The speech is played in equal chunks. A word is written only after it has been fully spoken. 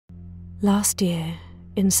Last year,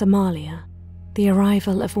 in Somalia, the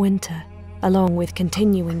arrival of winter, along with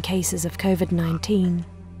continuing cases of COVID-19,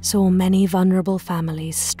 saw many vulnerable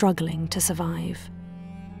families struggling to survive.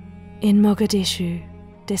 In Mogadishu,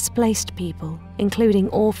 displaced people, including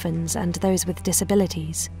orphans and those with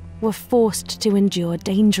disabilities, were forced to endure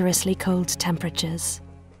dangerously cold temperatures.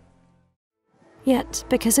 Yet,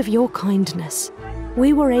 because of your kindness,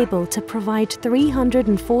 we were able to provide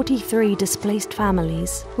 343 displaced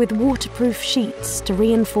families with waterproof sheets to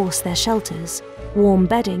reinforce their shelters, warm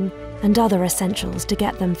bedding, and other essentials to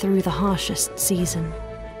get them through the harshest season.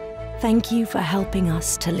 Thank you for helping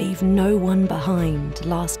us to leave no one behind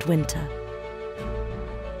last winter.